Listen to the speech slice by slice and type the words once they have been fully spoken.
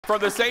From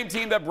the same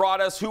team that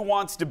brought us Who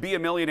Wants to Be a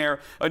Millionaire,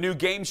 a new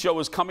game show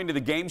is coming to the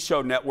Game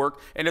Show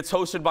Network, and it's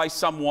hosted by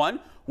someone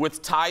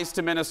with ties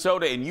to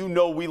Minnesota, and you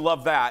know we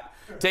love that.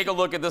 Take a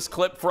look at this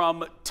clip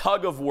from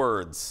Tug of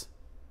Words.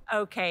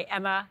 Okay,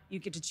 Emma, you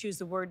get to choose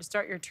the word to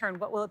start your turn.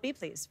 What will it be,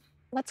 please?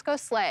 Let's go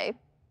slay.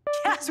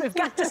 Yes, we've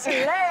got to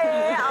slay.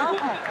 Oh.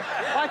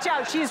 Watch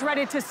out, she's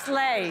ready to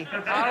slay. All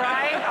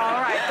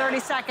right, 30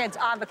 seconds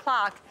on the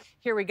clock.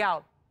 Here we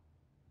go.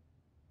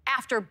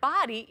 After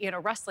body in a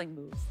wrestling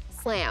move.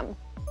 Slam.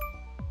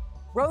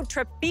 Road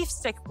trip beef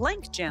stick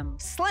blank gym.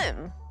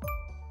 Slim.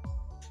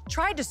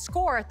 Tried to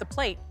score at the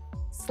plate.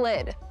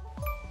 Slid.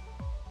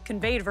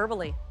 Conveyed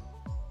verbally.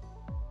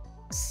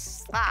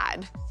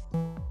 Slide.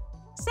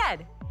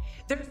 Said.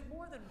 There's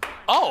more than one.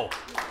 Oh,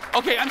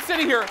 okay, I'm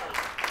sitting here.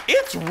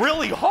 It's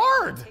really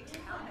hard.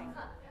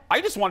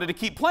 I just wanted to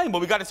keep playing, but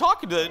we got to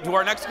talk to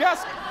our next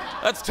guest.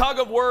 That's Tug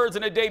of Words,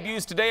 and it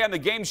debuts today on the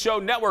Game Show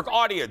Network.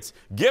 Audience,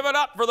 give it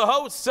up for the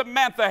host,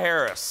 Samantha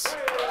Harris.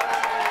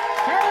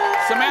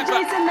 Hello, Samantha.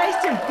 Jason,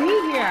 nice to be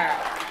here.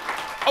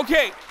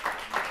 Okay,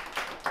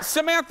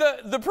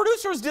 Samantha, the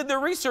producers did their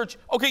research.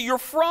 Okay, you're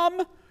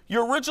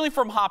originally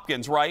from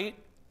Hopkins, right?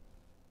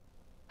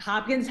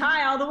 Hopkins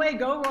High all the way,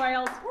 go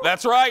Royals.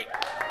 That's right.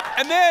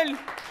 And then,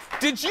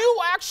 did you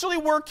actually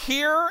work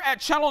here at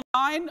Channel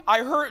 9?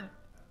 I heard.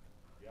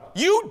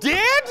 You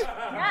did?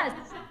 Yes.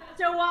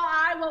 So while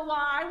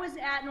I was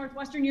at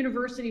Northwestern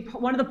University,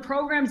 one of the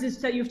programs is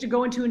that you have to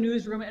go into a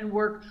newsroom and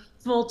work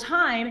full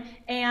time.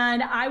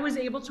 And I was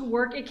able to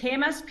work at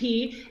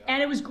KMSP.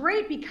 And it was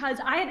great because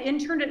I had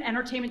interned at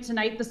Entertainment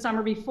Tonight the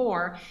summer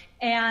before.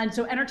 And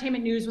so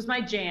entertainment news was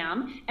my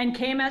jam. And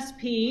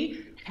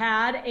KMSP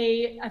had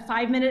a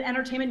 5-minute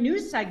entertainment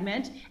news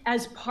segment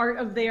as part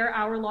of their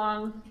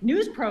hour-long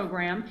news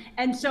program.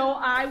 And so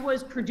I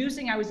was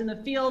producing, I was in the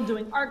field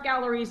doing art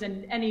galleries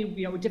and any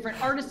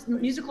different artists,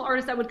 musical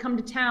artists that would come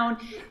to town.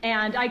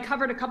 And I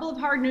covered a couple of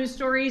hard news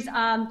stories.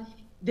 I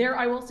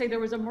will say there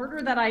was a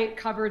murder that I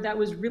covered that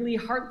was really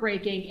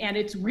heartbreaking, and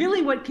it's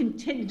really what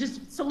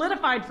just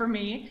solidified for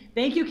me,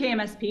 thank you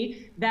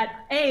KMSP,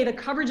 that A, the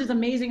coverage is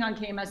amazing on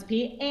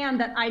KMSP, and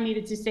that I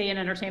needed to stay in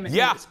entertainment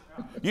news.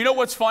 You know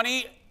what's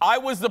funny? I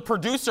was the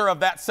producer of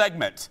that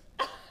segment.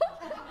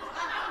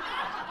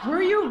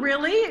 Were you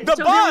really? There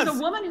was a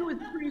woman who was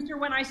the producer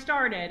when I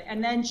started,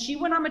 and then she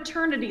went on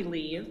maternity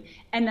leave,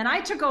 and then I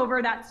took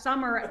over that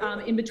summer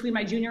in between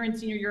my junior and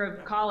senior year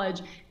of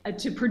college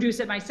to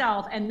produce it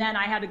myself, and then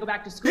I had to go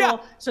back to school. Yeah.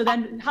 So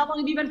then, how long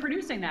have you been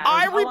producing that?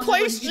 I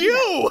replaced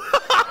you!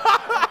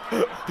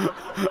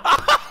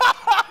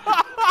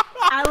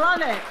 I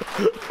love it.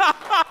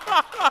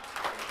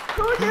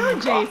 Who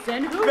knew,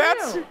 Jason? Who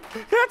knew?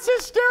 That's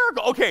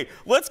hysterical. Okay,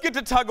 let's get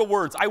to Tug of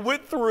Words. I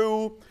went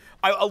through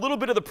a little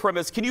bit of the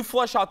premise. Can you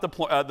flesh out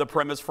the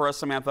premise for us,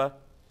 Samantha?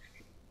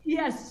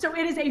 Yes, so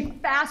it is a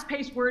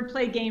fast-paced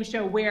wordplay game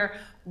show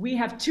where we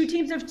have 2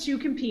 teams of 2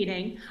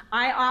 competing.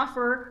 I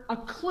offer a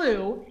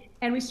clue,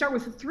 and we start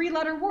with a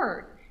 3-letter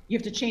word. You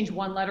have to change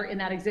 1 letter in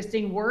that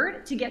existing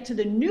word to get to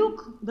the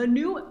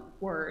new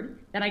word.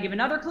 Then I give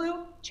another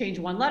clue, change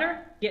 1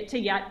 letter, get to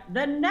yet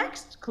the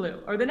next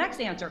clue or the next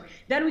answer.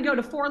 Then we go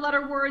to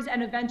 4-letter words,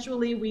 and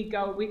eventually we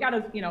got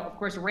to, of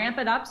course, ramp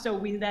it up. So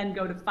we then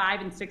go to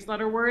 5- and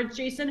 6-letter words,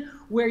 Jason,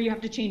 where you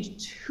have to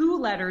change 2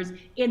 letters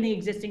in the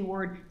existing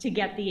word to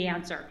get the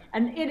answer.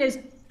 And it is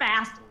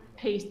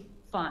fast-paced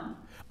fun.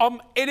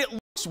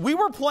 We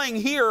were playing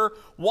here,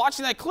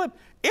 watching that clip.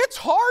 It's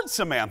hard,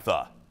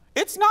 Samantha.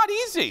 It's not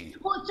easy.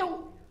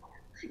 Well,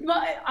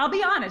 I'll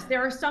be honest,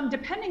 there are some,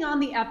 depending on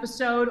the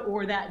episode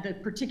or the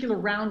particular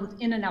round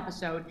within an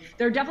episode,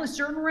 there are definitely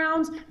certain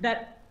rounds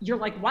that you're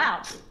like,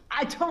 wow,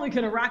 I totally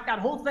could have rocked that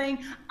whole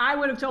thing. I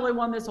would have totally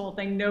won this whole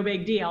thing, no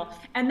big deal.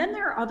 And then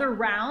there are other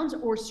rounds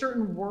or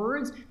certain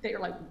words that you're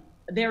like,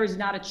 there is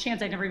not a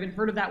chance. I've never even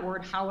heard of that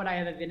word. How would I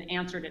have even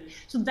answered it?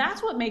 So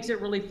that's what makes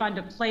it really fun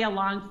to play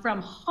along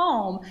from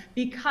home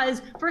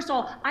because, first of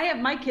all,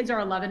 my kids are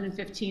 11 and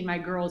 15, my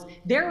girls.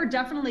 There were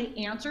definitely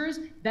answers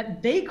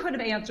that they could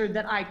have answered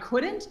that I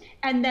couldn't.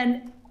 And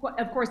then,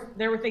 of course,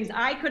 there were things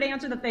I could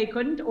answer that they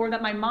couldn't, or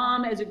that my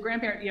mom as a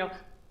grandparent,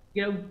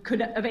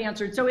 could have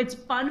answered. So it's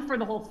fun for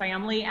the whole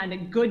family and a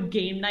good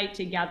game night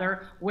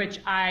together,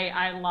 which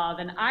I love.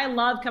 And I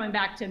love coming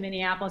back to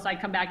Minneapolis. I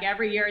come back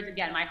every year. It's,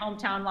 again, my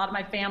hometown, a lot of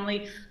my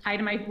family. Hi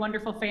to my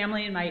wonderful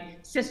family, and my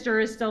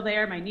sister is still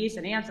there, my niece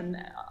and aunts, and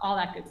all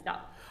that good stuff.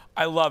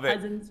 I love it.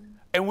 Cousins.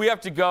 And we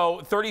have to go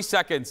 30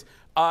 seconds.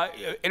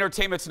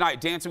 Entertainment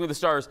Tonight, Dancing with the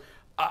Stars.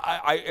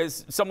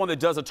 As someone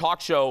that does a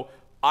talk show,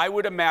 I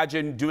would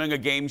imagine doing a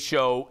game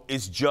show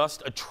is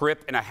just a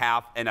trip and a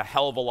half and a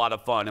hell of a lot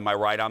of fun. Am I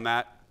right on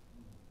that?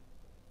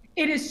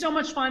 It is so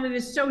much fun. It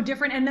is so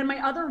different. And then my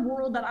other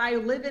world that I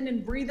live in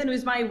and breathe in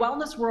is my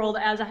wellness world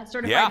as a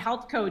certified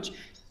health coach.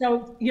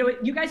 So,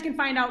 you guys can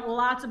find out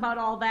lots about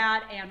all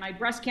that and my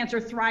breast cancer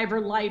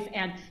thriver life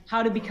and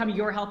how to become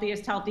your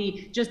healthiest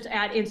healthy just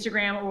at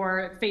Instagram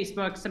or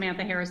Facebook,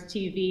 Samantha Harris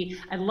TV.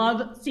 I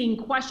love seeing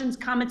questions,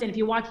 comments, and if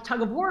you watch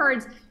Tug of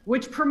Words,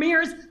 which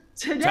premieres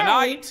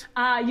today,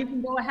 you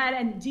can go ahead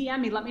and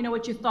DM me. Let me know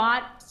what you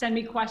thought. Send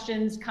me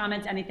questions,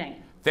 comments,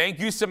 anything. Thank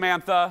you,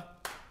 Samantha.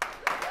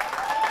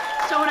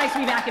 So nice to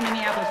be back in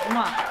Minneapolis.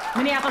 Mwah.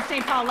 Minneapolis,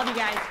 St. Paul. Love you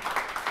guys.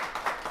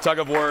 Tug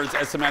of Words,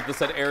 as Samantha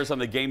said, airs on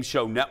the Game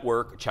Show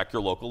Network. Check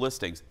your local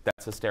listings.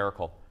 That's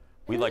hysterical.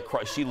 We like,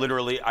 she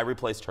literally, I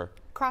replaced her.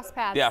 Cross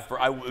paths. Yeah,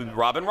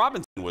 Robin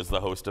Robinson was the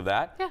host of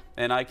that. Yeah.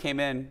 And I came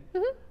in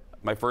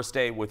my first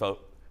day with a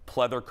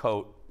pleather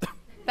coat.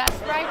 That's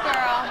right,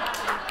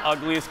 girl.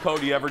 Ugliest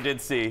coat you ever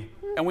did see.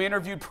 And we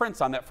interviewed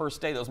Prince on that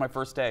first day. That was my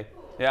first day.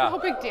 Yeah. No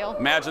big deal.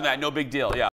 Imagine that, no big deal, yeah.